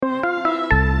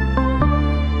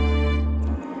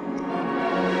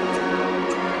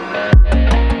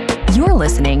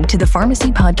listening to the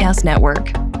Pharmacy Podcast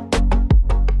Network.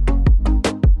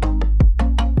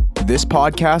 This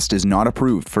podcast is not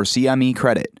approved for CME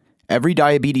credit. Every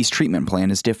diabetes treatment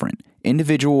plan is different.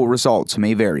 Individual results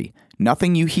may vary.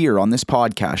 Nothing you hear on this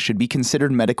podcast should be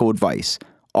considered medical advice.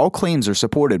 All claims are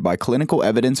supported by clinical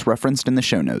evidence referenced in the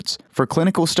show notes. For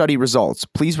clinical study results,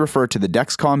 please refer to the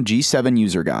Dexcom G7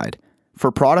 user guide.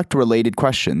 For product-related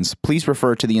questions, please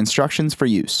refer to the instructions for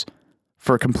use.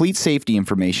 For complete safety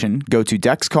information, go to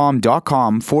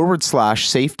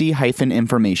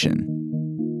dexcom.com/safety-information.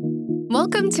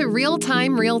 Welcome to Real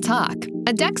Time Real Talk,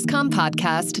 a Dexcom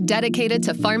podcast dedicated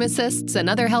to pharmacists and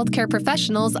other healthcare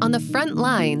professionals on the front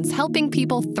lines helping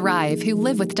people thrive who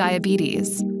live with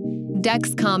diabetes.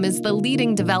 Dexcom is the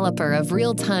leading developer of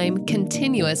real-time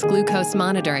continuous glucose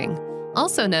monitoring,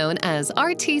 also known as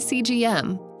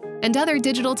RT-CGM, and other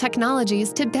digital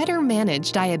technologies to better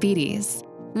manage diabetes.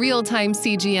 Real-time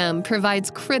CGM provides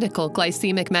critical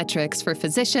glycemic metrics for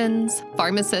physicians,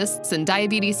 pharmacists, and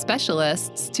diabetes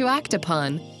specialists to act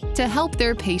upon to help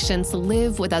their patients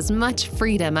live with as much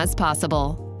freedom as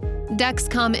possible.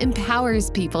 Dexcom empowers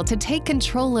people to take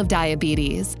control of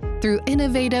diabetes through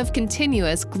innovative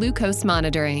continuous glucose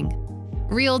monitoring.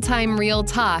 Real-Time Real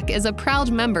Talk is a proud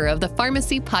member of the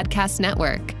Pharmacy Podcast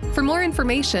Network. For more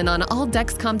information on all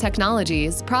Dexcom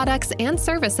technologies, products, and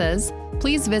services,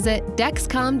 please visit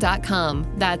Dexcom.com.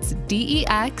 That's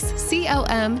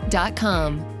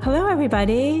DEXCOM.com. Hello,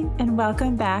 everybody, and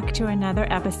welcome back to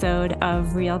another episode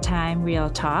of Real Time Real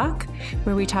Talk,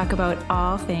 where we talk about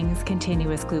all things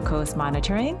continuous glucose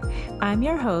monitoring. I'm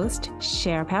your host,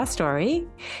 Cher Pastori,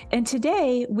 and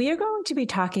today we are going to be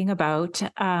talking about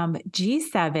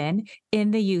G7 in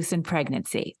the use in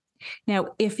pregnancy. Now,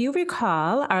 if you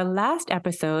recall, our last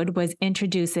episode was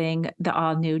introducing the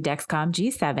all-new Dexcom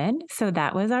G7. So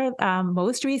that was our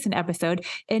most recent episode.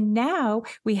 And now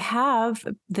we have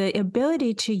the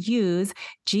ability to use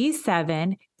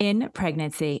G7 in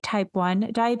pregnancy, type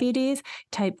 1 diabetes,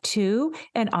 type 2,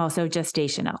 and also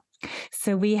gestational.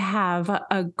 So we have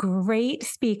a great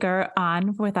speaker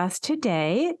on with us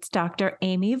today. It's Dr.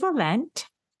 Amy Valent.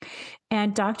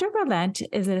 And Dr. Valent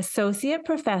is an associate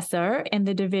professor in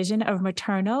the Division of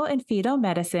Maternal and Fetal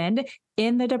Medicine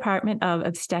in the Department of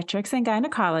Obstetrics and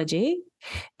Gynecology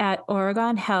at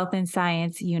Oregon Health and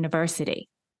Science University.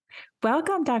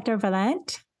 Welcome, Dr.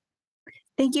 Valent.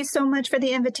 Thank you so much for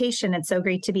the invitation. It's so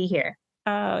great to be here.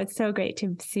 Oh, it's so great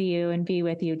to see you and be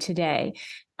with you today.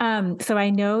 So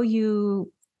I know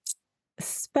you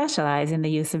specialize in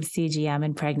the use of CGM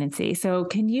in pregnancy. So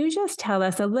can you just tell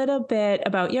us a little bit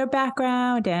about your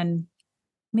background and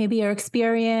maybe your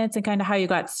experience and kind of how you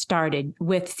got started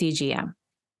with CGM?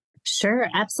 Sure,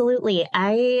 absolutely.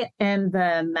 I am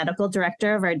the medical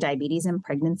director of our diabetes and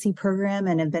pregnancy program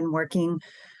and have been working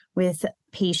with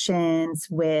patients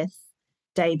with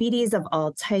diabetes of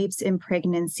all types in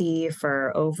pregnancy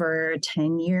for over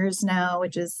 10 years now,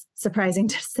 which is surprising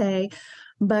to say.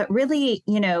 But really,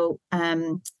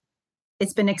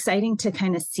 it's been exciting to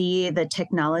kind of see the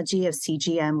technology of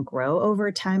CGM grow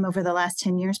over time over the last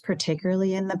 10 years,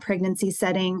 particularly in the pregnancy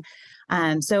setting.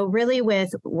 So really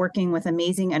with working with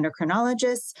amazing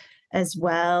endocrinologists, as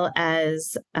well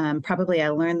as probably I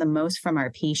learned the most from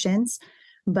our patients,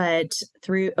 but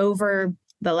through over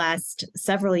the last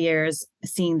several years,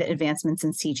 seeing the advancements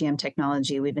in CGM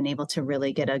technology, we've been able to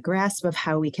really get a grasp of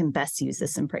how we can best use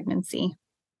this in pregnancy.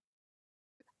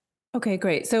 Okay,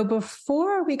 great. So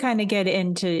before we kind of get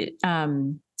into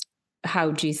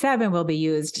how G7 will be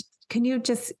used, can you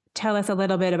just tell us a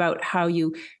little bit about how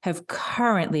you have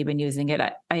currently been using it?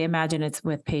 I imagine it's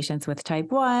with patients with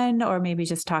type 1, or maybe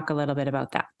just talk a little bit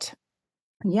about that.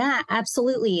 Yeah,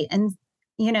 absolutely. And,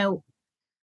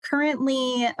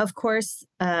 currently, of course,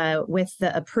 with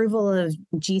the approval of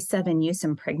G7 use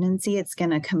in pregnancy, it's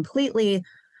going to completely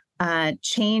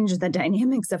change the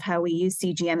dynamics of how we use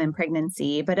CGM in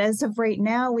pregnancy. But as of right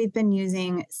now, we've been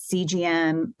using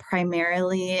CGM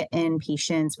primarily in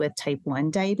patients with type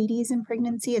 1 diabetes in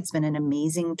pregnancy. It's been an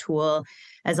amazing tool,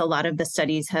 as a lot of the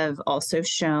studies have also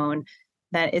shown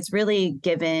that it's really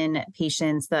given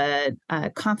patients the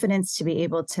confidence to be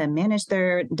able to manage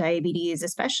their diabetes,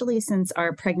 especially since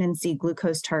our pregnancy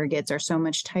glucose targets are so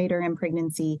much tighter in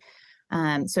pregnancy.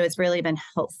 So it's really been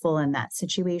helpful in that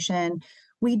situation.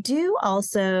 We do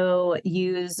also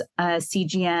use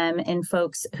CGM in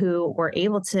folks who were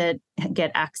able to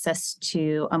get access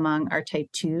to among our type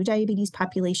 2 diabetes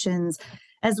populations,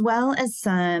 as well as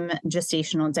some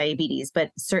gestational diabetes. But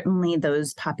certainly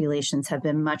those populations have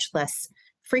been much less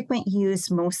frequent use,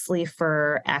 mostly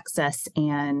for access,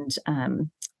 and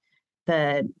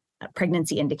the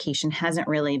pregnancy indication hasn't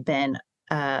really been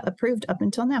approved up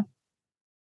until now.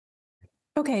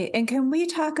 Okay. And can we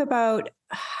talk about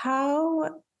how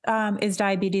is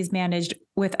diabetes managed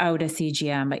without a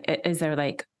CGM? Is there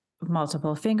like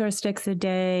multiple finger sticks a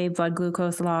day, blood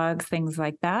glucose logs, things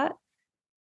like that?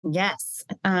 Yes,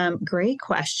 great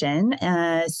question.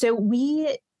 So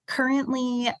we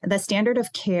currently, the standard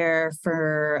of care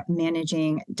for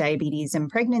managing diabetes in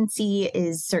pregnancy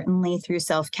is certainly through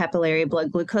self-capillary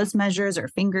blood glucose measures or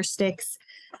finger sticks.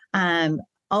 Um,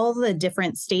 all the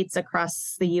different states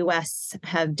across the US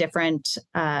have different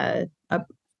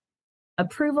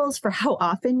approvals for how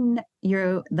often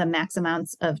the max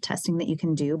amounts of testing that you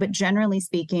can do. But generally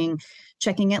speaking,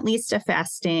 checking at least a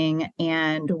fasting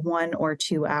and 1 or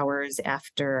 2 hours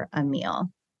after a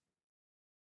meal.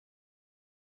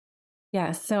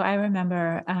 Yeah. So I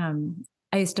remember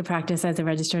I used to practice as a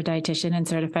registered dietitian and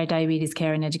certified diabetes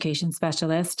care and education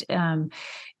specialist.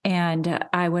 And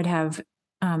I would have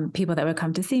people that would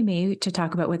come to see me to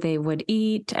talk about what they would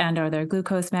eat and or their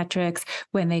glucose metrics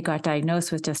when they got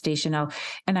diagnosed with gestational.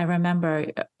 And I remember,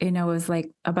 it was like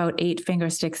about 8 finger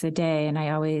sticks a day. And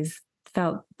I always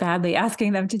felt badly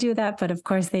asking them to do that, but of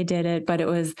course they did it. But it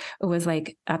was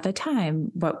like at the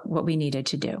time what we needed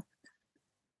to do.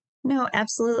 No,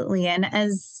 absolutely. And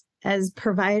as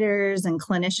providers and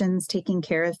clinicians taking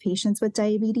care of patients with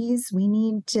diabetes, we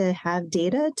need to have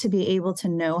data to be able to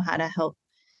know how to help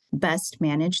best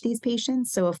manage these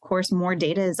patients. So of course, more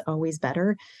data is always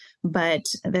better. But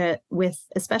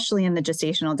especially in the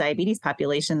gestational diabetes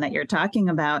population that you're talking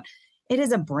about, it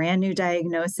is a brand new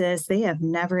diagnosis. They have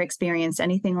never experienced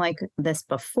anything like this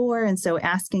before. And so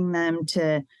asking them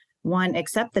to, one,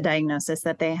 accept the diagnosis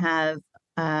that they have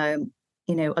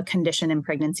a condition in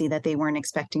pregnancy that they weren't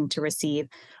expecting to receive,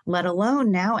 let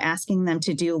alone now asking them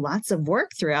to do lots of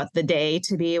work throughout the day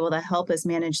to be able to help us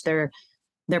manage their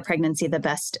pregnancy the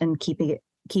best and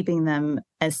keeping them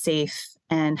as safe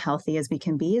and healthy as we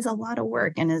can be is a lot of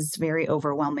work and is very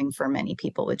overwhelming for many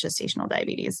people with gestational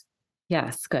diabetes.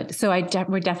 Yes, good. So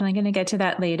we're definitely going to get to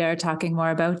that later, talking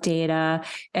more about data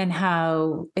and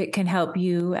how it can help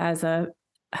you as a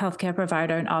healthcare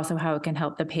provider and also how it can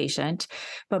help the patient.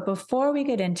 But before we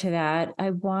get into that, I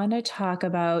want to talk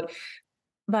about,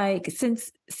 like,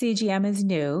 since CGM is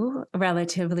new,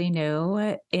 relatively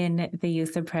new in the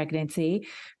use of pregnancy,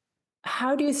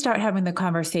 how do you start having the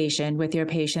conversation with your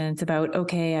patients about,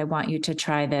 okay, I want you to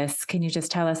try this? Can you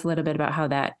just tell us a little bit about how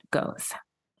that goes?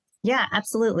 Yeah,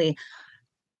 absolutely.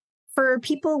 For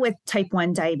people with type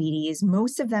 1 diabetes,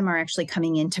 most of them are actually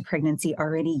coming into pregnancy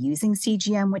already using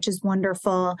CGM, which is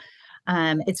wonderful.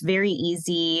 It's very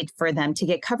easy for them to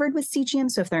get covered with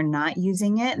CGM. So if they're not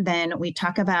using it, then we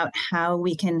talk about how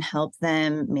we can help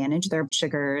them manage their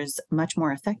sugars much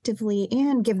more effectively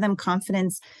and give them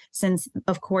confidence since,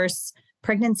 of course,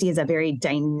 pregnancy is a very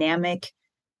dynamic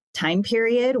time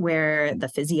period where the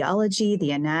physiology,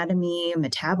 the anatomy,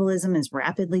 metabolism is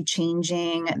rapidly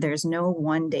changing. There's no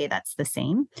one day that's the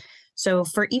same. So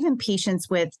for even patients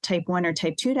with type 1 or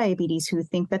type 2 diabetes who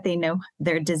think that they know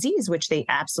their disease, which they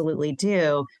absolutely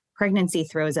do, pregnancy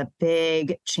throws a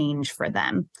big change for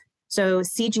them. So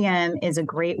CGM is a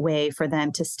great way for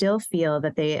them to still feel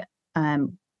that they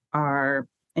are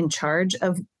in charge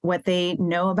of what they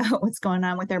know about what's going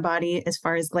on with their body as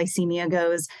far as glycemia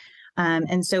goes.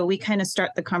 And so we kind of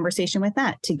start the conversation with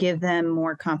that to give them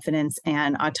more confidence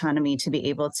and autonomy to be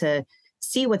able to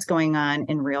see what's going on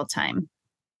in real time.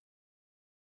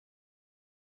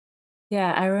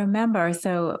 Yeah, I remember.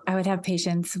 So I would have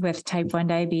patients with type 1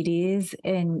 diabetes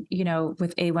and,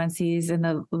 with A1Cs in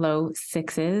the low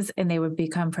 6s, and they would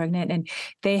become pregnant and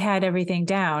they had everything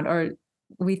down, or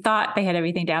we thought they had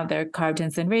everything down, their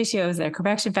carb-to-insulin ratios, their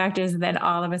correction factors. And then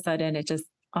all of a sudden it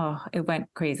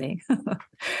went crazy.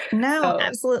 No, So,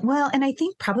 absolutely. Well, and I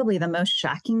think probably the most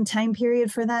shocking time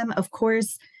period for them, of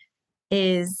course,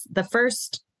 is the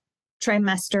first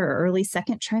trimester or early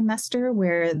second trimester,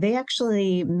 where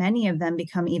many of them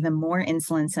become even more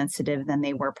insulin sensitive than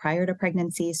they were prior to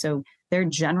pregnancy. So their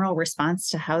general response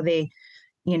to how they,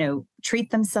 treat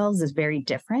themselves is very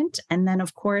different. And then,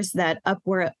 of course, that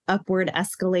upward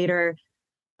escalator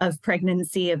of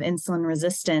pregnancy, of insulin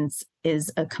resistance,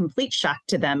 is a complete shock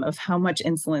to them of how much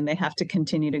insulin they have to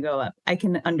continue to go up. I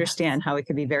can understand how it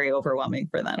could be very overwhelming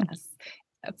for them. yes,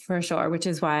 for sure, which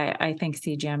is why I think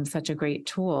CGM is such a great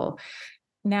tool.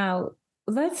 Now,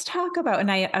 let's talk about,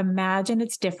 and I imagine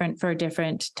it's different for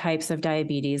different types of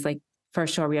diabetes. Like, for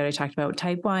sure, we already talked about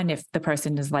type 1, if the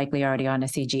person is likely already on a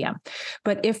CGM.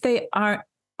 But if they aren't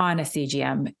on a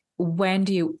CGM, when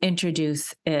do you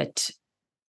introduce it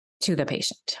to the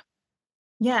patient?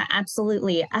 Yeah,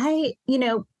 absolutely.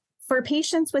 For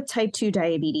patients with type 2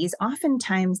 diabetes,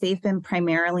 oftentimes they've been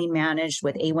primarily managed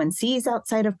with A1Cs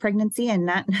outside of pregnancy and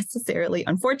not necessarily,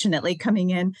 unfortunately, coming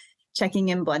in, checking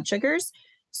in blood sugars.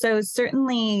 So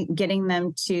certainly getting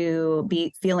them to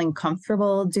be feeling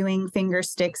comfortable doing finger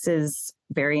sticks is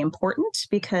very important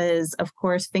because, of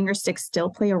course, finger sticks still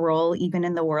play a role even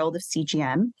in the world of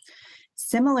CGM.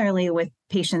 Similarly, with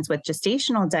patients with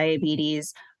gestational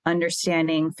diabetes,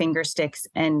 understanding finger sticks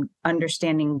and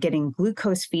understanding getting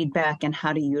glucose feedback and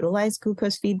how to utilize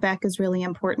glucose feedback is really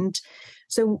important.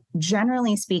 So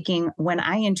generally speaking, when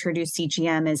I introduce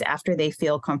CGM is after they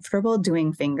feel comfortable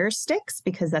doing finger sticks,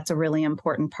 because that's a really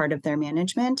important part of their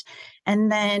management.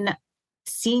 And then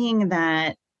seeing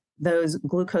that those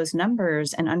glucose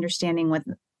numbers and understanding what,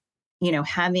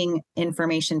 having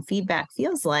information feedback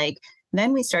feels like,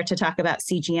 then we start to talk about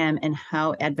CGM and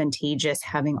how advantageous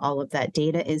having all of that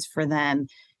data is for them.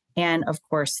 And of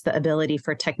course, the ability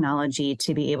for technology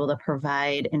to be able to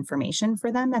provide information for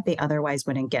them that they otherwise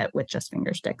wouldn't get with just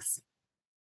finger sticks.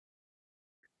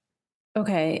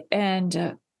 Okay.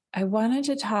 And I wanted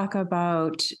to talk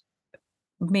about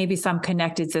maybe some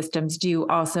connected systems. Do you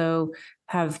also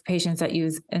have patients that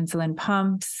use insulin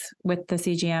pumps with the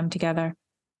CGM together?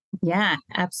 Yeah,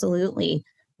 absolutely.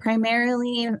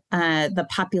 Primarily, the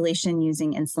population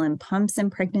using insulin pumps in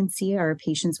pregnancy are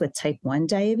patients with type 1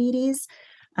 diabetes.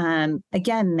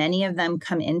 Again, many of them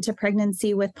come into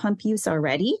pregnancy with pump use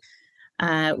already.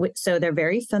 So they're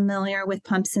very familiar with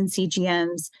pumps and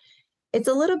CGMs. It's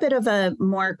a little bit of a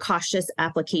more cautious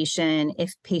application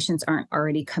if patients aren't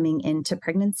already coming into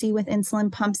pregnancy with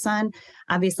insulin pumps on.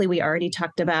 Obviously, we already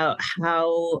talked about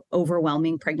how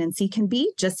overwhelming pregnancy can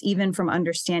be, just even from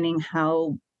understanding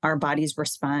how our bodies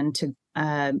respond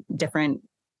to different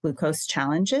glucose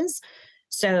challenges.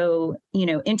 So,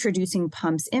 introducing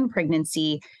pumps in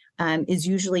pregnancy is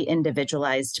usually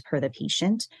individualized per the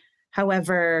patient.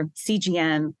 However,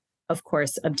 CGM, of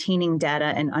course, obtaining data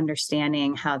and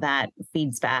understanding how that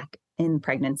feeds back in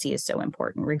pregnancy is so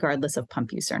important, regardless of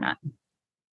pump use or not.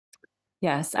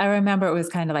 Yes, I remember it was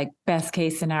kind of like best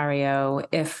case scenario.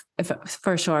 If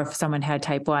for sure, if someone had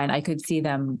type 1, I could see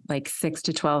them like 6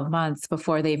 to 12 months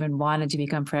before they even wanted to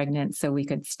become pregnant. So we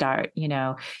could start,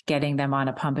 getting them on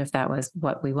a pump if that was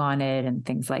what we wanted and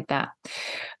things like that.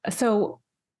 So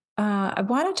I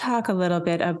want to talk a little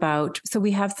bit about, so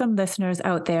we have some listeners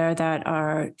out there that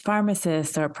are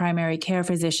pharmacists or primary care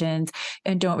physicians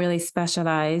and don't really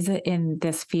specialize in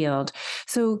this field.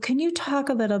 So can you talk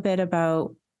a little bit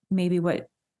about maybe what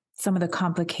some of the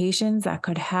complications that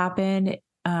could happen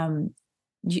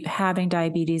having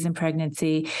diabetes in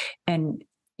pregnancy and,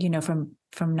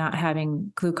 from not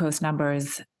having glucose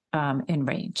numbers in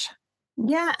range?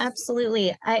 Yeah,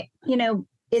 absolutely.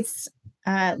 It's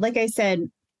like I said,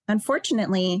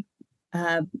 unfortunately,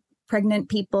 pregnant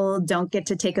people don't get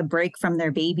to take a break from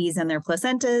their babies and their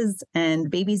placentas,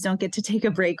 and babies don't get to take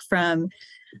a break from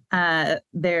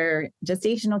their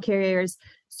gestational carriers.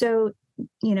 So,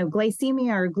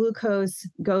 glycemia or glucose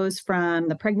goes from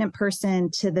the pregnant person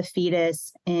to the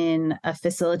fetus in a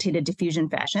facilitated diffusion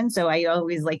fashion. So I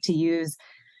always like to use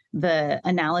the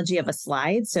analogy of a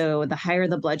slide. So the higher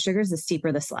the blood sugars, the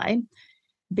steeper the slide.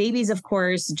 Babies, of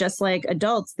course, just like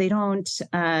adults, they don't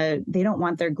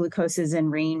want their glucoses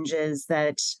in ranges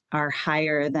that are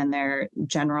higher than their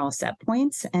general set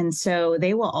points. And so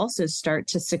they will also start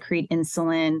to secrete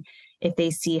insulin if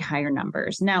they see higher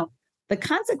numbers. Now, the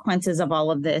consequences of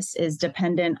all of this is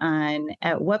dependent on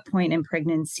at what point in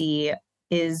pregnancy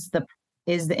is the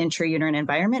intrauterine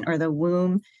environment or the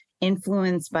womb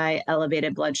influenced by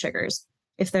elevated blood sugars.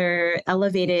 If they're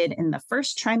elevated in the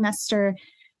first trimester,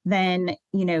 then,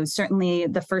 certainly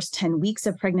the first 10 weeks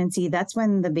of pregnancy, that's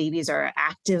when the babies are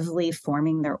actively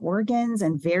forming their organs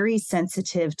and very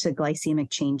sensitive to glycemic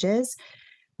changes.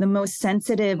 The most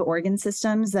sensitive organ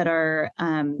systems that are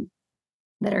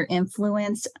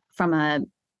influenced from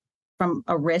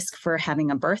a risk for having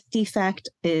a birth defect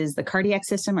is the cardiac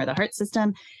system or the heart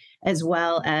system, as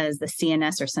well as the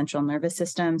CNS or central nervous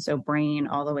system, so brain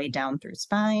all the way down through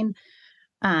spine.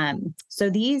 So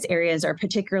these areas are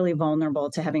particularly vulnerable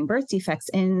to having birth defects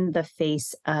in the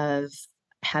face of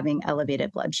having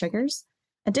elevated blood sugars.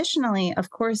 Additionally, of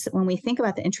course, when we think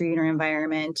about the intrauterine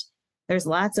environment, there's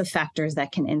lots of factors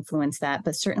that can influence that,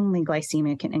 but certainly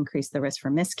glycemia can increase the risk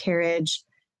for miscarriage,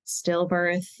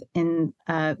 stillbirth in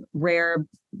rare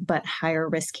but higher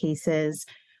risk cases.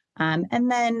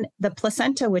 And then the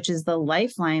placenta, which is the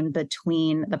lifeline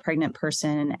between the pregnant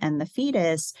person and the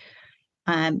fetus,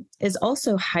 is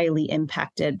also highly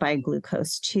impacted by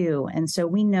glucose too. And so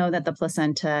we know that the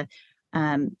placenta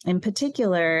in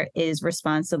particular is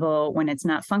responsible when it's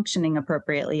not functioning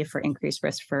appropriately for increased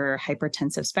risk for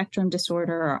hypertensive spectrum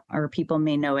disorder, or people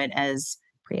may know it as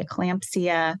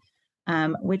preeclampsia,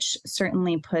 which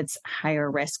certainly puts higher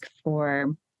risk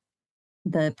for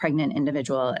the pregnant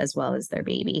individual as well as their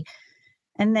baby.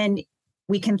 And then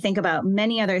we can think about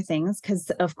many other things because,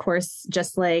 of course,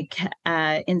 just like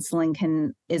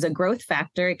insulin is a growth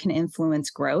factor, it can influence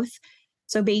growth.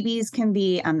 So babies can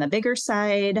be on the bigger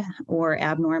side or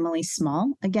abnormally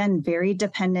small. Again, very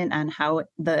dependent on how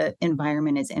the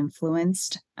environment is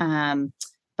influenced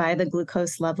by the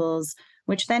glucose levels,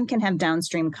 which then can have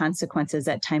downstream consequences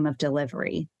at time of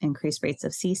delivery, increased rates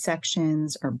of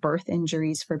C-sections or birth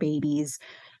injuries for babies.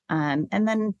 And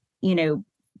then,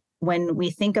 when we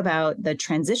think about the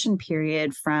transition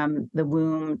period from the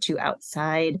womb to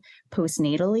outside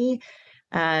postnatally,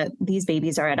 these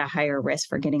babies are at a higher risk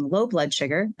for getting low blood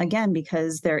sugar, again,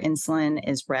 because their insulin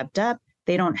is revved up.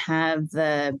 They don't have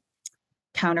the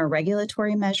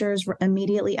counter-regulatory measures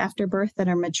immediately after birth that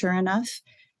are mature enough.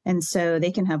 And so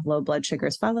they can have low blood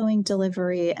sugars following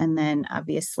delivery, and then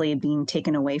obviously being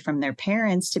taken away from their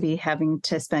parents to be having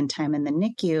to spend time in the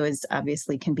NICU is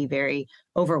obviously can be very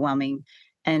overwhelming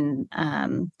and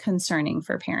concerning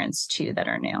for parents too that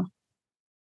are new.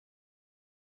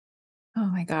 Oh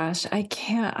my gosh, I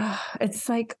can't. It's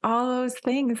like all those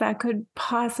things that could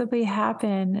possibly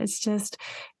happen. It's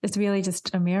really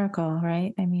just a miracle,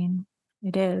 right? I mean,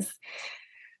 it is.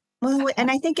 Well, and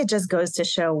I think it just goes to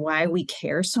show why we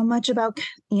care so much about,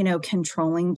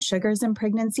 controlling sugars in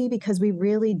pregnancy, because we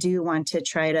really do want to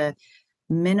try to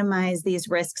minimize these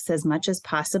risks as much as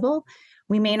possible.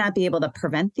 We may not be able to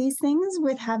prevent these things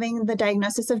with having the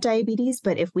diagnosis of diabetes,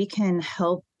 but if we can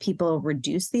help people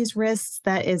reduce these risks,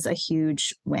 that is a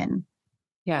huge win.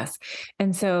 Yes.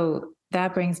 And so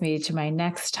that brings me to my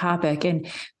next topic. And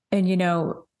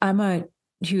I'm a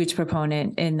huge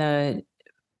proponent in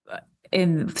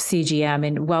CGM,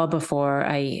 and well before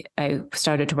I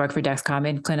started to work for Dexcom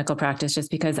in clinical practice,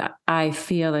 just because I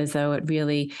feel as though it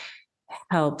really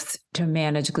helps to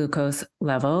manage glucose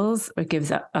levels. It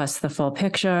gives us the full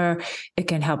picture. It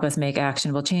can help us make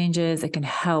actionable changes. It can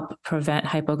help prevent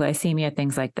hypoglycemia,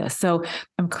 things like this. So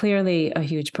I'm clearly a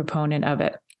huge proponent of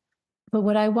it. But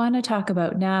what I want to talk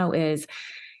about now is,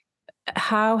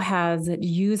 how has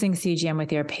using CGM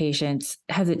with your patients,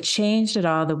 has it changed at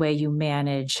all the way you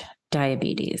manage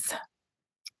diabetes?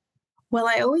 Well,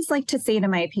 I always like to say to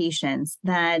my patients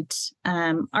that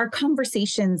our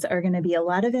conversations are going to be a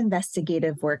lot of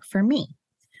investigative work for me,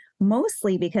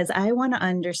 mostly because I want to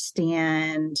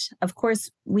understand, of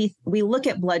course, we look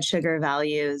at blood sugar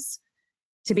values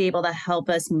to be able to help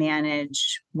us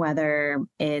manage whether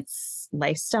it's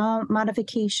lifestyle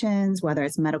modifications, whether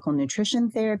it's medical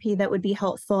nutrition therapy that would be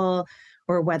helpful,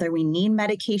 or whether we need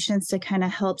medications to kind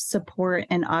of help support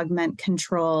and augment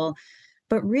control.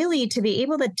 But really, to be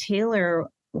able to tailor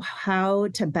how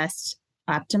to best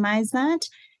optimize that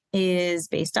is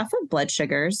based off of blood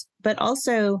sugars, but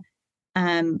also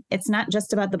it's not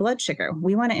just about the blood sugar.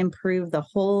 We want to improve the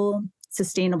whole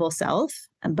sustainable self,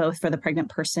 both for the pregnant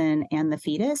person and the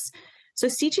fetus. So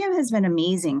CGM has been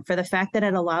amazing for the fact that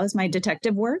it allows my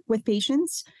detective work with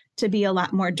patients to be a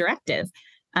lot more directive.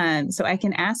 So I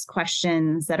can ask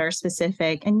questions that are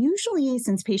specific. And usually,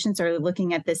 since patients are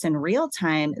looking at this in real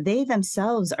time, they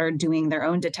themselves are doing their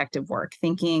own detective work,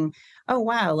 thinking, oh,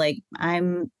 wow, like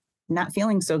I'm not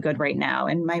feeling so good right now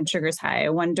and my sugar's high. I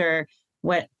wonder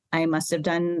what I must have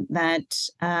done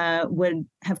that would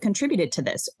have contributed to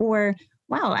this. Or,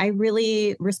 wow, I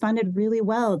really responded really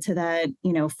well to that,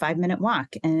 5-minute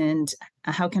walk. And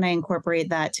how can I incorporate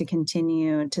that to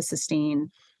continue to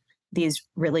sustain these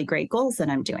really great goals that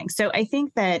I'm doing? So I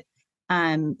think that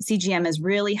CGM has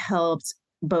really helped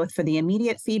both for the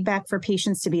immediate feedback for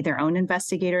patients to be their own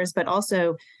investigators, but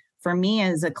also for me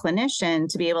as a clinician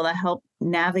to be able to help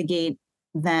navigate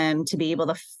them to be able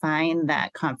to find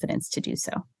that confidence to do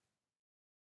so.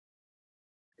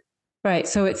 Right.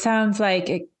 So it sounds like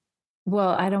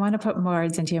I don't want to put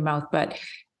words into your mouth, but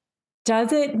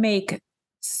does it make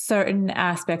certain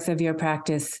aspects of your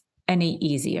practice any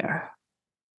easier?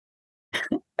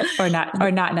 or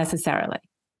not necessarily?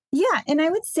 Yeah. And I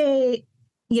would say,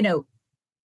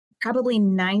 probably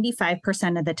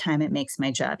 95% of the time it makes my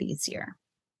job easier.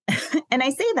 And I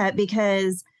say that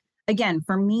because, again,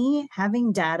 for me,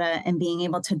 having data and being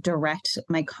able to direct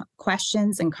my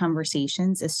questions and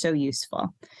conversations is so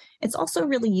useful. It's also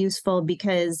really useful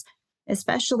because,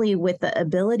 especially with the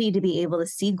ability to be able to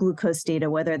see glucose data,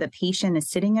 whether the patient is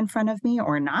sitting in front of me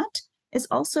or not, is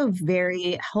also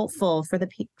very helpful for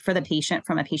the patient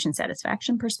from a patient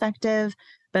satisfaction perspective,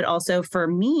 but also for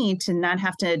me to not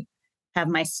have to have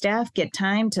my staff get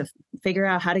time to figure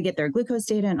out how to get their glucose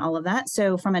data and all of that.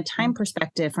 So from a time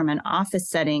perspective, from an office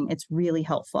setting, it's really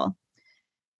helpful.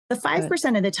 The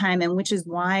 5% of the time, and which is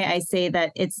why I say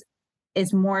that it's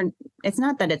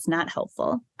not that it's not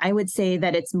helpful. I would say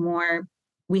that it's more,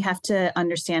 we have to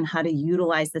understand how to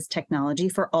utilize this technology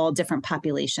for all different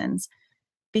populations.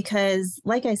 Because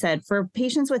like I said, for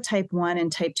patients with type 1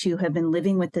 and type 2 who have been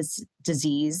living with this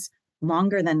disease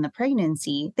longer than the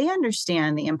pregnancy, they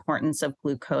understand the importance of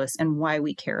glucose and why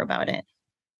we care about it.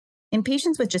 In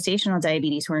patients with gestational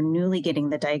diabetes who are newly getting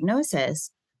the diagnosis,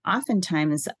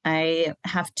 oftentimes I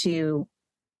have to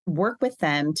work with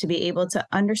them to be able to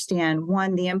understand,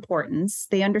 one, the importance.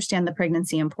 They understand the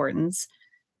pregnancy importance.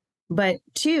 But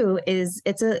two is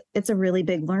it's a really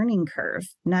big learning curve,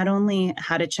 not only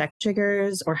how to check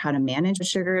sugars or how to manage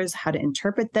sugars, how to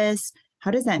interpret this,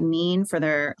 how does that mean for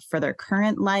their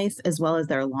current life as well as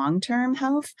their long-term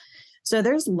health. So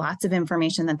there's lots of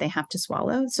information that they have to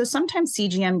swallow. So sometimes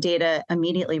CGM data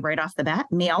immediately right off the bat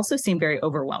may also seem very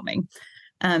overwhelming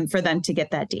for them to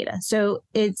get that data. So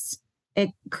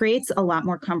it creates a lot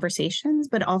more conversations,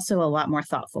 but also a lot more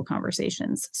thoughtful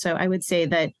conversations. So I would say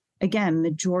that, again,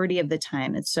 majority of the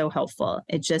time, it's so helpful.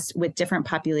 It just, with different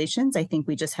populations, I think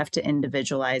we just have to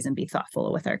individualize and be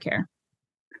thoughtful with our care.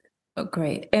 Oh,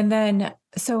 great. And then,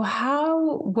 so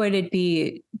how would it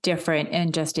be different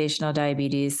in gestational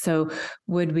diabetes? So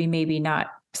would we maybe not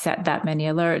set that many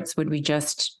alerts? Would we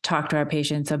just talk to our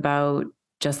patients about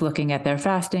just looking at their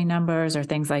fasting numbers or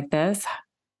things like this?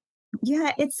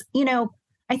 Yeah, it's,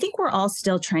 I think we're all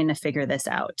still trying to figure this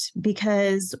out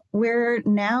because we're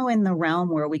now in the realm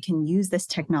where we can use this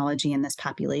technology in this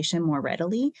population more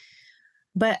readily.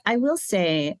 But I will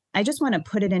say, I just want to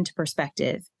put it into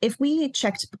perspective. If we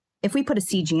put a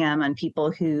CGM on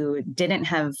people who didn't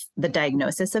have the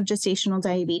diagnosis of gestational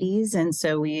diabetes, and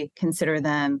so we consider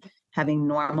them having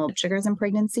normal sugars in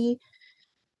pregnancy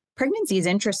is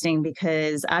interesting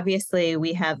because obviously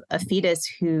we have a fetus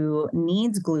who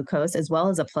needs glucose as well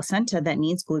as a placenta that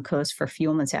needs glucose for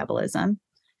fuel metabolism.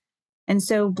 And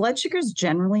so blood sugars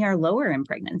generally are lower in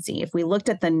pregnancy. If we looked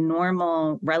at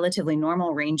the relatively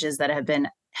normal ranges that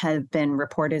have been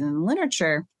reported in the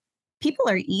literature, people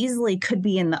could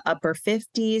be in the upper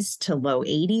 50s to low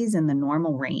 80s in the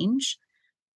normal range,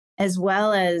 as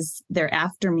well as their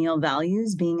after meal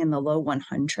values being in the low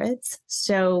 100s.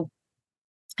 So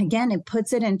again, it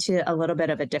puts it into a little bit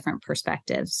of a different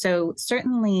perspective. So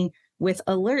certainly with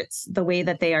alerts, the way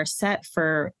that they are set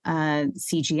for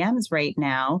CGMs right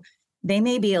now, they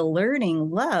may be alerting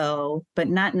low, but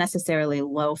not necessarily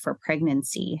low for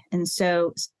pregnancy.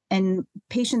 And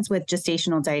patients with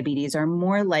gestational diabetes are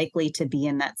more likely to be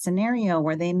in that scenario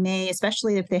where they may,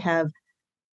 especially if they have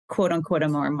quote unquote a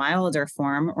more milder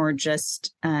form, or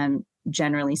just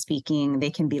generally speaking,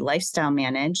 they can be lifestyle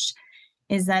managed,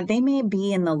 is that they may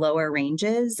be in the lower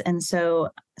ranges. And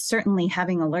so certainly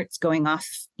having alerts going off,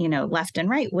 left and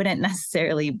right wouldn't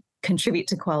necessarily contribute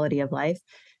to quality of life.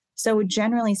 So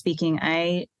generally speaking,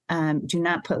 I do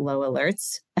not put low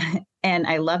alerts. And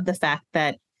I love the fact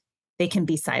that they can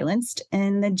be silenced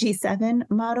in the G7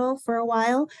 model for a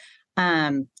while.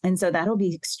 And so that'll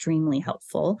be extremely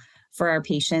helpful for our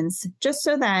patients, just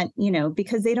so that,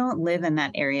 because they don't live in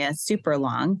that area super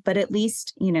long, but at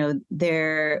least,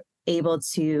 they're able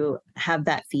to have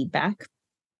that feedback.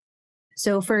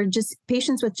 So for just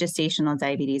patients with gestational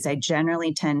diabetes, I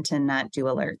generally tend to not do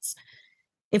alerts.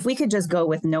 If we could just go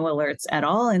with no alerts at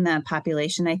all in that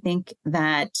population, I think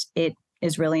that it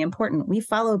is really important. We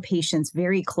follow patients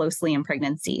very closely in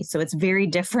pregnancy. So it's very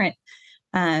different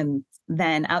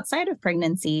than outside of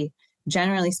pregnancy.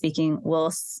 Generally speaking,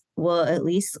 we'll at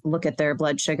least look at their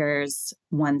blood sugars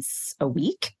once a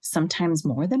week, sometimes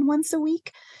more than once a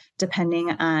week,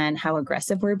 depending on how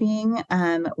aggressive we're being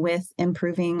with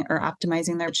improving or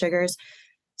optimizing their sugars.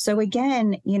 So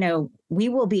again, we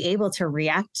will be able to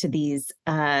react to these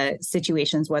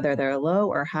situations, whether they're low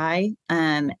or high.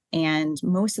 And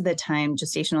most of the time,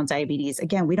 gestational diabetes,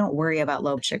 again, we don't worry about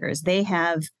low sugars. They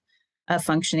have a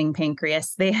functioning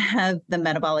pancreas. They have the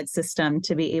metabolic system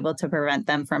to be able to prevent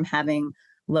them from having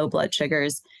low blood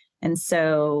sugars. And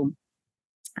so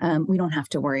we don't have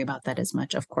to worry about that as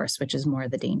much, of course, which is more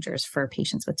of the dangers for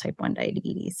patients with type 1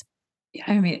 diabetes.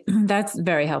 I mean, that's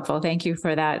very helpful. Thank you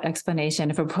for that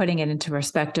explanation, for putting it into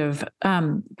perspective.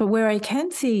 But where I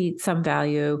can see some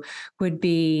value would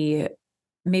be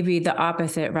maybe the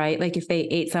opposite, right? Like if they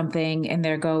ate something and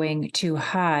they're going too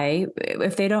high,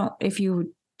 if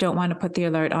you don't want to put the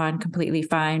alert on, completely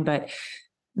fine, but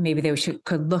maybe they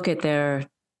could look at their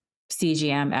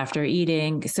CGM after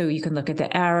eating. So you can look at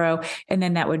the arrow, and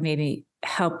then that would maybe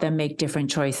help them make different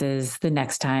choices the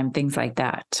next time, things like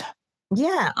that?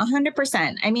 Yeah,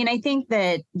 100%. I mean, I think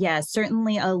that, yeah,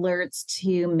 certainly alerts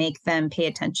to make them pay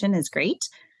attention is great.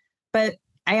 But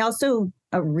I also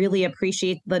really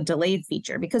appreciate the delayed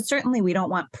feature because certainly we don't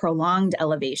want prolonged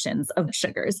elevations of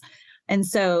sugars. And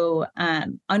so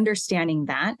understanding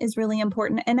that is really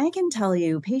important. And I can tell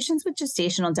you, patients with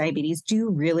gestational diabetes do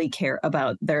really care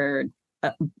about their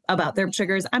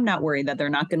sugars. I'm not worried that they're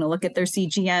not going to look at their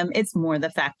CGM. It's more the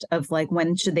fact of like,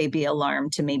 when should they be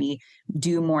alarmed to maybe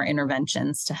do more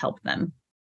interventions to help them?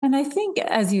 And I think,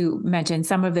 as you mentioned,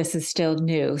 some of this is still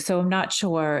new. So I'm not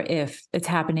sure if it's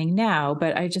happening now,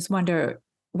 but I just wonder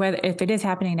whether if it is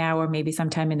happening now or maybe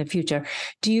sometime in the future.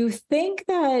 Do you think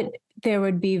that there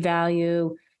would be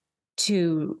value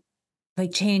to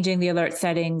like changing the alert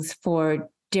settings for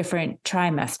different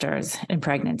trimesters in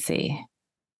pregnancy?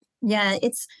 Yeah,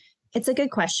 it's a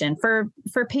good question. For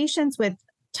patients with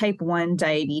type 1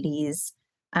 diabetes,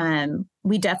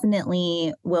 we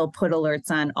definitely will put alerts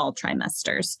on all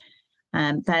trimesters.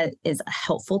 That is a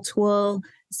helpful tool,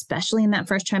 especially in that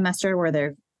first trimester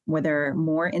where they're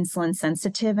more insulin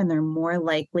sensitive and they're more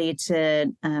likely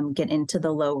to get into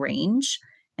the low range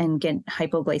and get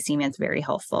hypoglycemia. It's very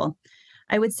helpful.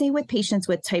 I would say with patients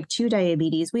with type 2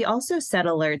 diabetes, we also set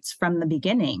alerts from the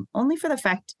beginning, only for the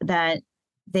fact that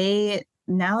they're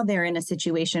in a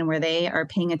situation where they are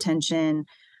paying attention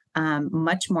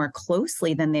much more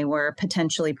closely than they were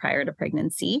potentially prior to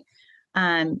pregnancy.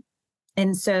 And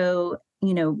so,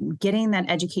 getting that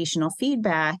educational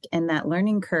feedback and that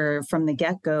learning curve from the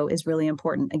get-go is really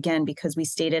important, again, because we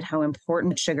stated how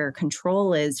important sugar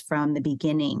control is from the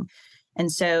beginning. And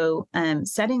so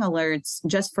setting alerts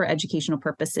just for educational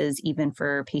purposes, even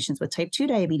for patients with type 2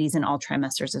 diabetes in all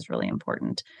trimesters, is really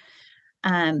important.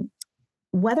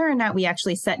 Whether or not we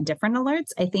actually set different alerts,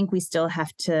 I think we still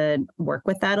have to work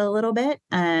with that a little bit,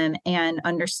 and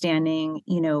understanding,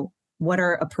 what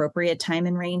are appropriate time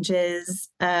and ranges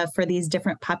for these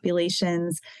different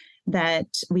populations that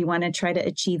we want to try to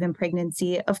achieve in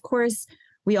pregnancy. Of course,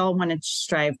 we all want to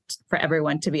strive for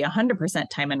everyone to be 100%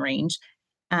 time and range.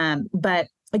 But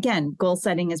again, goal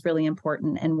setting is really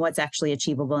important, and what's actually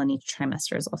achievable in each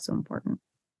trimester is also important.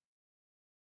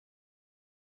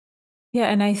 Yeah.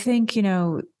 And I think,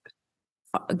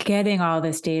 getting all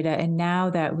this data, and now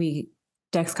that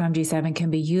Dexcom G7 can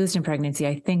be used in pregnancy,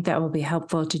 I think that will be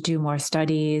helpful to do more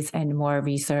studies and more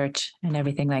research and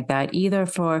everything like that, either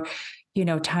for,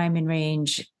 time and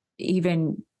range,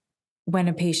 even when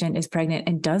a patient is pregnant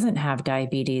and doesn't have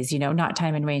diabetes, not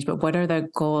time and range, but what are the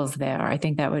goals there? I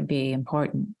think that would be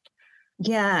important.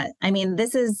 Yeah, I mean,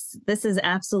 this is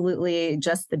absolutely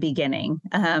just the beginning.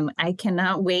 I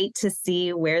cannot wait to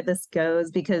see where this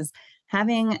goes, because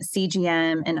having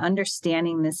CGM and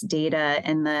understanding this data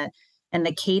and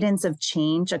the cadence of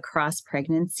change across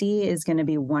pregnancy is going to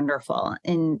be wonderful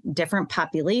in different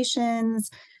populations,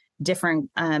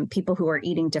 different people who are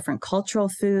eating different cultural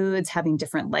foods, having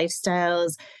different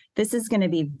lifestyles. This is going to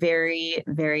be very,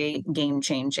 very game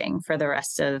changing for the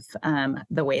rest of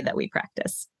the way that we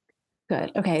practice.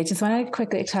 Good. Okay. I just want to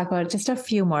quickly talk about just a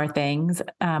few more things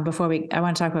I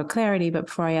want to talk about clarity, but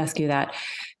before I ask you that,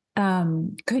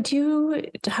 could you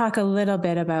talk a little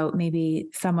bit about maybe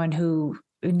someone who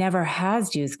never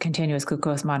has used continuous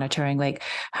glucose monitoring, like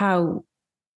how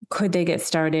could they get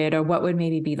started, or what would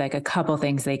maybe be like a couple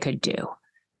things they could do?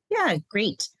 Yeah,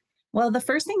 great. Well, the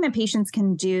first thing that patients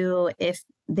can do if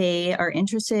they are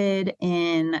interested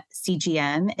in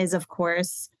CGM is, of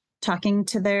course, talking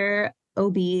to their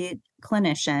OB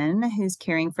clinician who's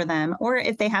caring for them, or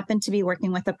if they happen to be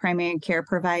working with a primary care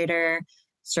provider,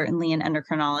 certainly an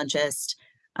endocrinologist.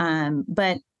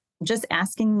 But just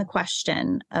asking the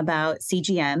question about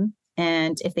CGM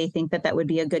and if they think that would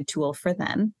be a good tool for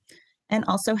them, and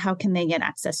also how can they get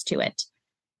access to it.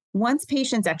 Once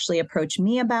patients actually approach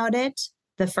me about it,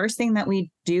 the first thing that we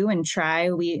do and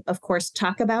try, we of course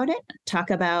talk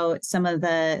about some of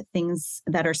the things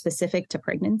that are specific to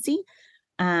pregnancy.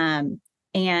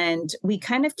 And we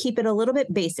kind of keep it a little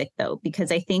bit basic, though,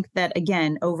 because I think that,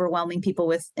 again, overwhelming people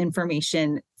with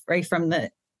information right from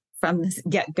the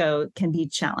get-go can be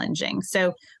challenging.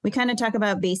 So we kind of talk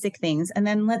about basic things, and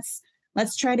then let's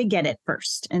try to get it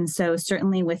first. And so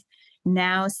certainly with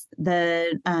now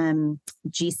the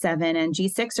G7 and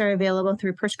G6 are available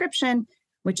through prescription,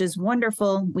 which is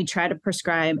wonderful. We try to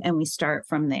prescribe and we start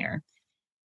from there.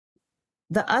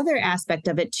 The other aspect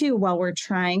of it too, while we're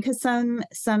trying, because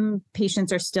some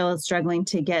patients are still struggling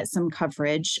to get some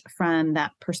coverage from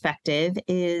that perspective,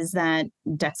 is that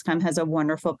Dexcom has a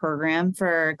wonderful program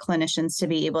for clinicians to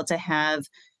be able to have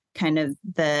kind of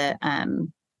the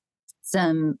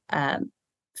some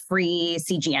free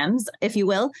CGMs, if you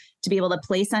will, to be able to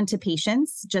place onto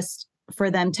patients just for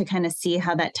them to kind of see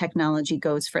how that technology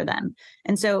goes for them.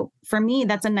 And so for me,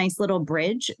 that's a nice little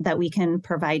bridge that we can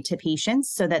provide to patients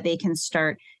so that they can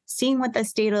start seeing what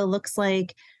this data looks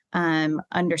like,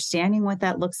 understanding what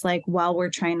that looks like while we're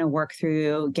trying to work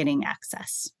through getting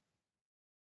access.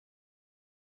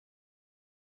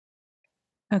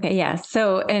 Okay, yeah.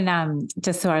 So, and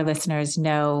just so our listeners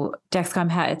know,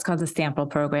 Dexcom it's called the sample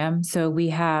program. So we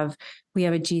have a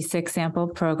G6 sample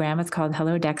program. It's called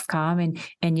Hello Dexcom,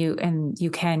 and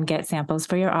you can get samples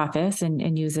for your office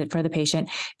and use it for the patient.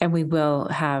 And we will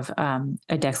have a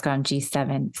Dexcom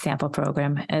G7 sample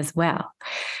program as well.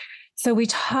 So we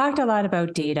talked a lot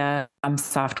about data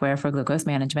software for glucose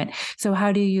management. So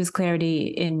how do you use Clarity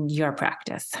in your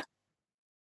practice?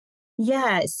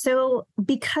 Yeah, so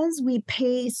because we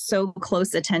pay so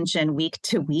close attention week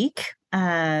to week,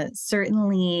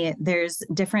 certainly there's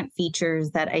different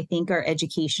features that I think are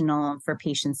educational for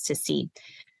patients to see.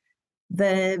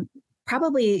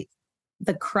 Probably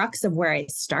the crux of where I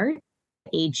start,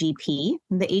 AGP.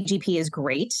 The AGP is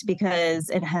great because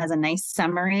it has a nice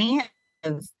summary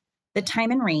of the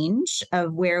time and range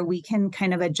of where we can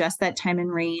kind of adjust that time and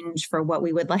range for what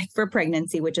we would like for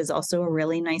pregnancy, which is also a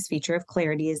really nice feature of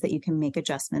Clarity, is that you can make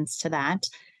adjustments to that.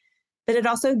 But it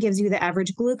also gives you the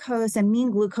average glucose, and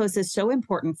mean glucose is so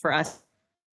important for us.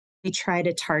 We try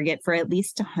to target for at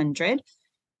least 100,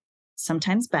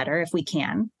 sometimes better if we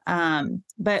can.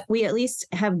 But we at least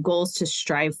have goals to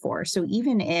strive for. So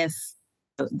even if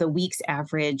the week's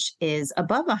average is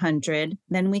above 100,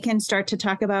 then we can start to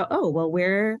talk about,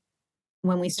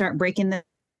 when we start breaking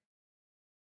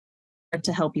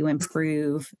to help you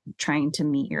improve, trying to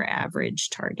meet your average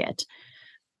target.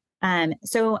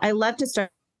 So I love to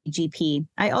start with GP.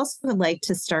 I also would like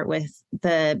to start with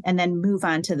and then move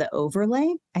on to the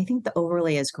overlay. I think the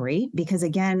overlay is great because,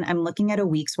 again, I'm looking at a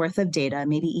week's worth of data,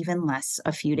 maybe even less,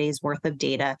 a few days worth of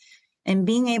data, and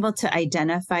being able to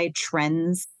identify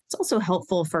trends. It's also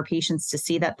helpful for patients to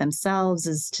see that themselves,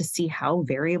 is to see how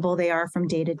variable they are from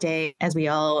day to day, as we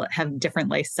all have different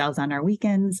lifestyles on our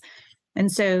weekends. And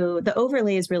so the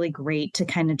overlay is really great to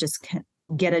kind of just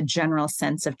get a general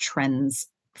sense of trends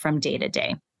from day to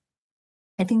day.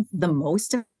 I think the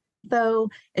most, though,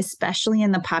 especially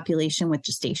in the population with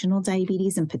gestational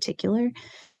diabetes in particular,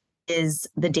 is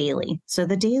the daily. So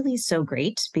the daily is so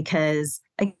great because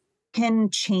it can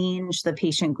change the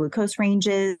patient glucose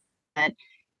ranges, that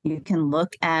you can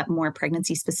look at more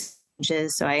pregnancy specific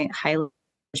ranges. So I highly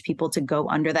encourage people to go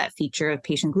under that feature of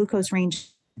patient glucose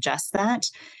range, adjust that.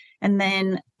 And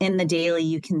then in the daily,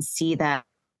 you can see that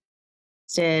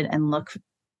and look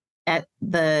at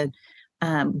the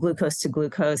glucose to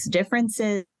glucose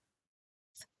differences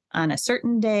on a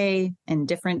certain day and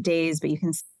different days, but you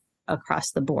can see across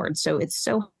the board. So it's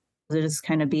so to just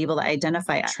kind of be able to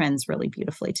identify trends really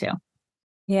beautifully too.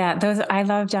 Yeah, I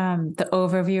loved the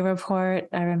overview report,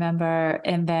 I remember.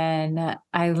 And then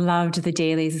I loved the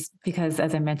dailies because,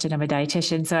 as I mentioned, I'm a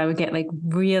dietitian. So I would get like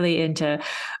really into,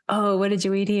 oh, what did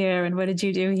you eat here? And what did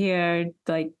you do here?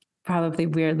 Like probably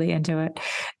weirdly into it.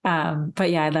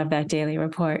 But yeah, I love that daily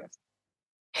report.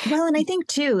 Well, and I think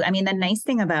too, I mean, the nice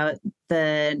thing about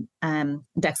the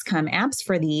Dexcom apps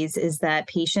for these is that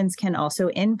patients can also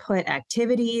input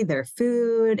activity, their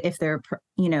food, if they're,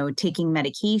 taking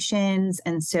medications.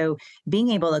 And so being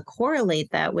able to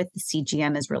correlate that with the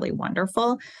CGM is really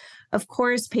wonderful. Of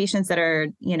course, patients that are,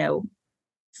 who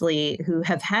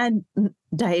have had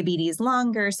diabetes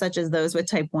longer, such as those with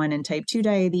type 1 and type 2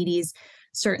 diabetes,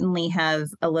 certainly have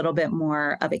a little bit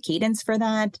more of a cadence for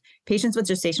that. Patients with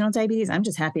gestational diabetes, I'm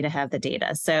just happy to have the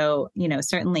data. So,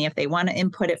 certainly if they want to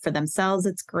input it for themselves,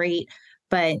 it's great.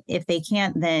 But if they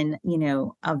can't, then,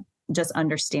 just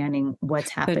understanding what's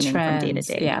happening from day to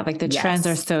day. Yeah, like the trends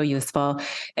are so useful.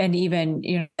 And even,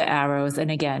 the arrows.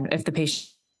 And again, if the patient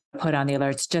put on the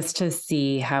alerts just to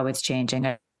see how it's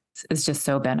changing, is just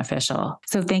so beneficial.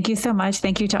 So thank you so much.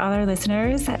 Thank you to all our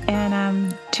listeners,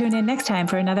 and tune in next time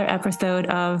for another episode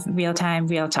of Real Time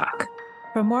Real Talk.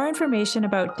 For more information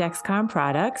about Dexcom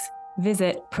products,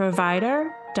 visit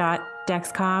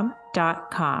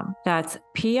provider.dexcom.com. That's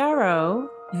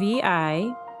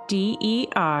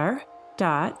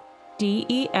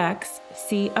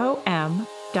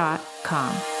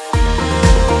provider.dexcom.com.